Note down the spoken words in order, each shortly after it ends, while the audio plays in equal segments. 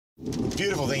The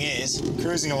beautiful thing is,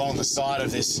 cruising along the side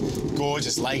of this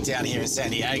gorgeous lake down here in San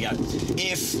Diego,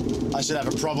 if I should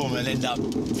have a problem and end up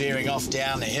veering off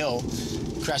down the hill,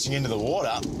 crashing into the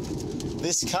water,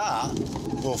 this car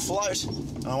will float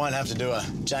and I won't have to do a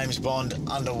James Bond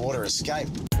underwater escape.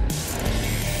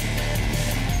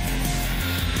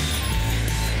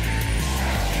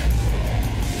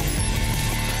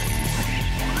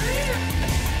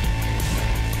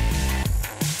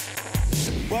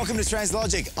 Welcome to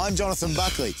Translogic. I'm Jonathan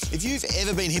Buckley. If you've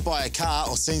ever been hit by a car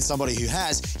or seen somebody who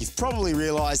has, you've probably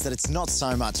realised that it's not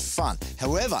so much fun.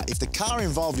 However, if the car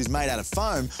involved is made out of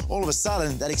foam, all of a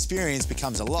sudden that experience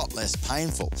becomes a lot less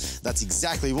painful. That's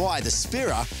exactly why the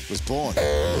Spira was born.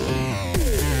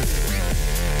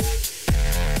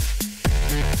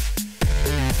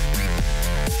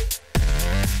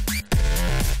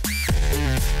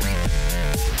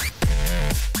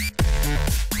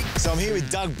 So I'm here with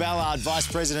Doug Ballard, Vice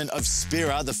President of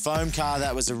Spira, the foam car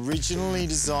that was originally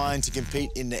designed to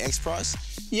compete in the X Prize.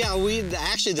 Yeah,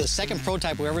 actually the second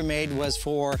prototype we ever made was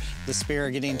for the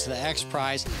Spira getting to the X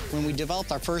Prize. When we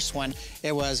developed our first one,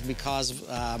 it was because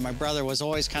my brother was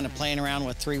always kind of playing around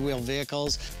with three-wheel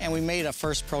vehicles, and we made a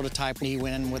first prototype. He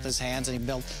went in with his hands and he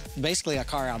built basically a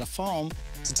car out of foam.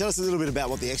 So tell us a little bit about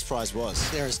what the X Prize was.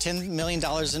 There's $10 million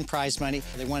in prize money.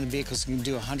 They wanted vehicles that can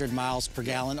do 100 miles per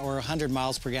gallon or 100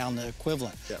 miles per gallon the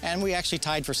equivalent. Yep. And we actually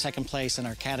tied for second place in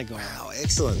our category. Wow,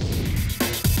 excellent.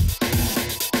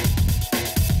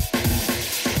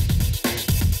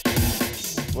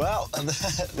 Well,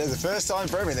 there's a first time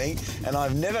for everything, and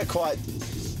I've never quite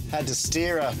had to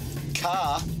steer a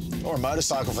car, or a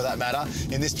motorcycle for that matter,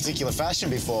 in this particular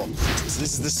fashion before. So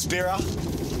this is the Spira.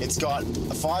 It's got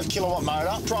a 5 kilowatt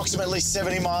motor, approximately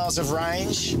 70 miles of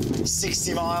range,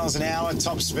 60 miles an hour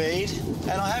top speed,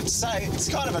 and I have to say, it's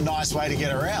kind of a nice way to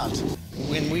get around.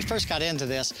 When we first got into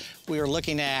this, we were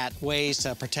looking at ways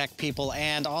to protect people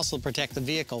and also protect the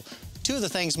vehicle. Two of the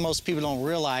things most people don't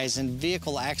realize in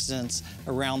vehicle accidents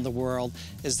around the world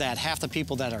is that half the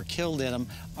people that are killed in them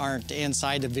aren't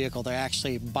inside the vehicle. They're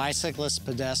actually bicyclists,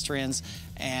 pedestrians,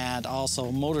 and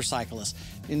also motorcyclists.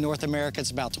 In North America, it's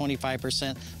about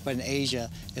 25%, but in Asia,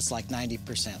 it's like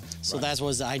 90%. So right. That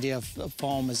was the idea of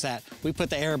foam, is that we put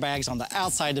the airbags on the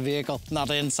outside of the vehicle, not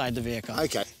inside the vehicle.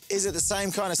 Okay. Is it the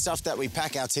same kind of stuff that we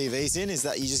pack our TVs in? Is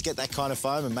that you just get that kind of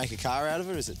foam and make a car out of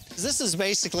it, or is it? This is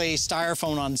basically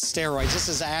styrofoam on steroids. This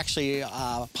is actually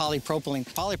polypropylene.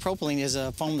 Polypropylene is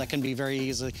a foam that can be very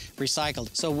easily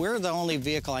recycled. So we're the only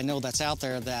vehicle I know that's out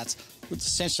there that's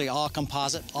essentially all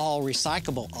composite, all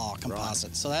recyclable, all composite.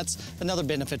 Right. So that's another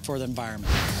benefit for the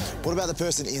environment. What about the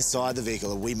person inside the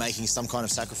vehicle? Are we making some kind of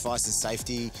sacrifice in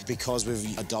safety because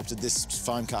we've adopted this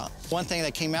foam car? One thing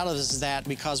that came out of this is that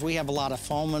because we have a lot of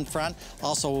foam in front,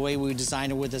 also the way we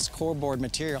designed it with this core board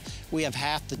material, we have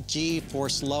half the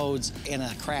G-force loads in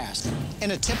a crash.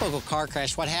 In a typical car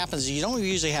crash, what happens is you don't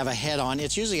usually have a head-on.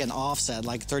 It's usually an offset,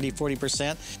 like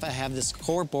 30–40%. I have this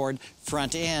core board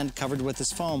front end covered with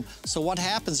this foam. So what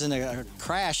happens in a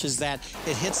crash is that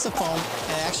it hits the foam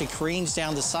and it actually careens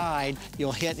down the side.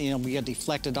 You'll hit, you get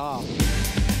deflected off.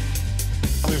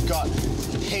 We've got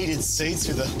heated seats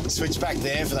with a switch back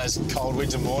there for those cold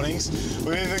winter mornings.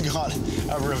 We've even got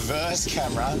a reverse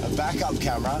camera, a backup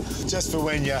camera, just for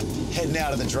when you're heading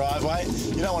out of the driveway.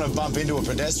 You don't want to bump into a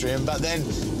pedestrian, but then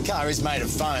the car is made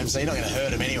of foam, so you're not going to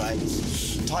hurt them anyway.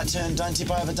 Tight turn, don't tip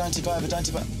over, don't tip over, don't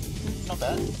tip over. Not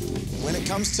bad. When it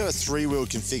comes to a three-wheel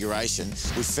configuration,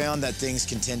 we've found that things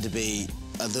can tend to be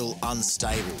a little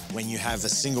unstable when you have a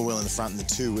single wheel in the front and the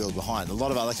two wheel behind. A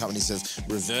lot of other companies have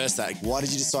reversed that. Why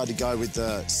did you decide to go with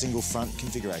the single front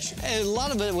configuration? A lot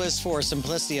of it was for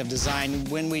simplicity of design.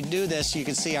 When we do this, you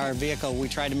can see our vehicle, we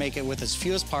try to make it with as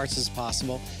few parts as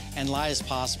possible and light as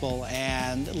possible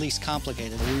and least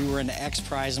complicated. We were in the X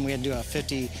Prize and we had to do a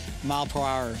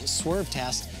 50-mile-per-hour swerve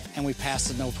test, and we passed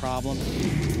it no problem.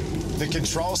 The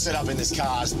control setup in this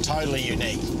car is totally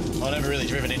unique. I've never really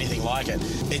driven anything like it.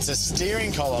 It's a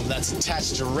steering column that's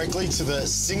attached directly to the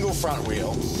single front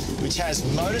wheel, which has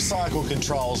motorcycle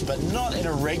controls, but not in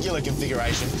a regular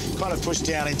configuration, kind of pushed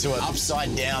down into an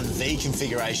upside-down V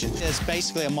configuration. It's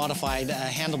basically a modified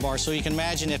handlebar, so you can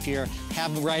imagine if you're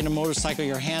riding a motorcycle,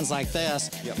 your hands like this.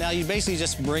 Yep. Now you basically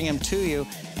just bring them to you,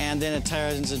 and then it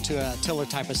turns into a tiller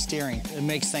type of steering. It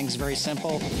makes things very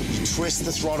simple. You twist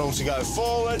the throttle to go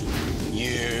forward,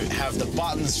 You have the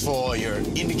buttons for your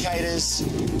indicators,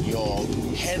 your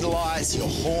headlights, your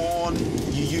horn.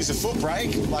 You use a foot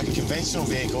brake like a conventional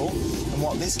vehicle. And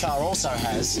what this car also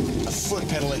has, a foot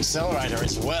pedal accelerator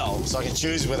as well, so I can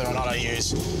choose whether or not I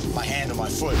use my hand or my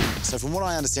foot. So from what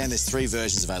I understand, there's 3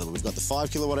 versions available. We've got the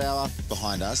 5 kilowatt hour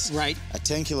behind us. Right. A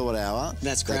 10 kilowatt hour.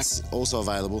 That's correct. That's also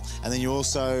available. And then you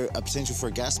also a potential for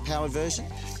a gas-powered version?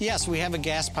 Yes, we have a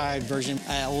gas-powered version.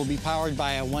 It will be powered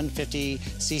by a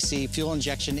 150cc fuel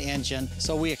injection engine,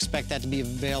 so we expect that to be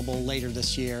available later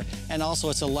this year. And also,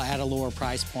 it's at a lower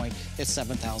price point. It's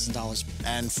 $7,000.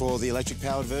 And for the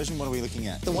electric-powered version, what are we looking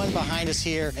at? The one behind us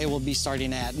here, it will be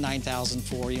starting at $9,000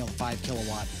 for 5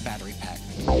 kilowatt battery pack.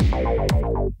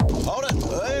 Hold it!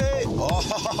 Hey. Oh,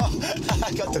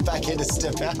 I got the back end to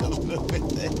step out a little bit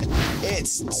there.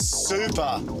 It's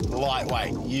super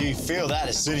lightweight. You feel that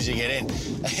as soon as you get in.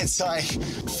 It's like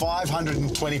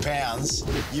 520 pounds.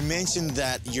 You mentioned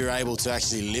that you're able to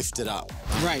actually lift it up.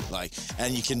 Right.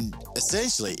 And you can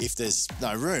essentially, if there's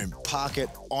no room, park it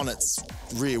on its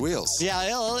rear wheels. Yeah,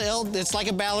 it's like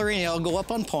a ballerina. It'll go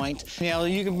up on point.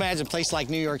 You can imagine a place like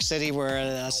New York City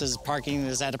where parking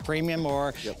is at a premium,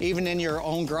 or even in your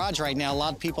own garage right now. A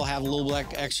lot of people have a little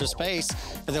extra space,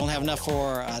 but they don't have enough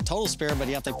for a total Spira, but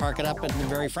they park it up at the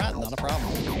very front, not a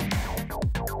problem.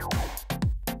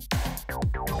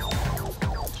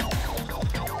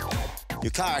 Your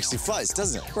car actually floats,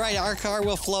 doesn't it? Right, our car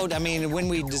will float. I mean, when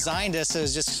we designed this, it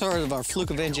was just sort of a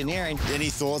fluke of engineering. Any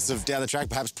thoughts of down the track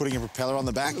perhaps putting a propeller on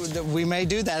the back? We may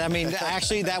do that. I mean,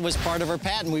 actually, that was part of our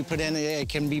patent. We put in, it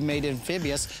can be made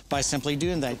amphibious by simply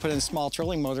doing that. Put in a small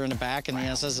trolling motor in the back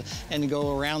and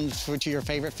go around to your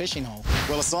favorite fishing hole.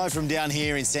 Well, aside from down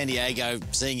here in San Diego,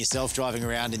 seeing yourself driving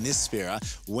around in this Spira,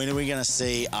 when are we going to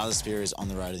see other Spiras on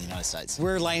the road in the United States?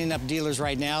 We're lining up dealers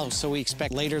right now, so we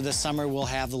expect later this summer we'll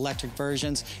have the electric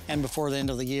versions, and before the end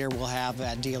of the year we'll have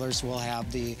at dealers, we'll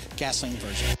have the gasoline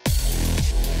version.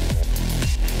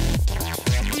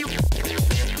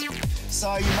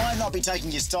 So you might not be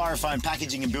taking your styrofoam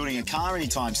packaging and building a car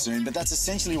anytime soon, but that's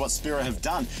essentially what Spira have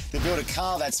done. They've built a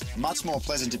car that's much more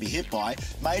pleasant to be hit by,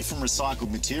 made from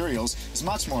recycled materials, it's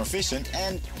much more efficient,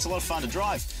 and it's a lot of fun to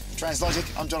drive. Translogic,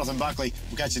 I'm Jonathan Buckley.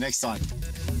 We'll catch you next time.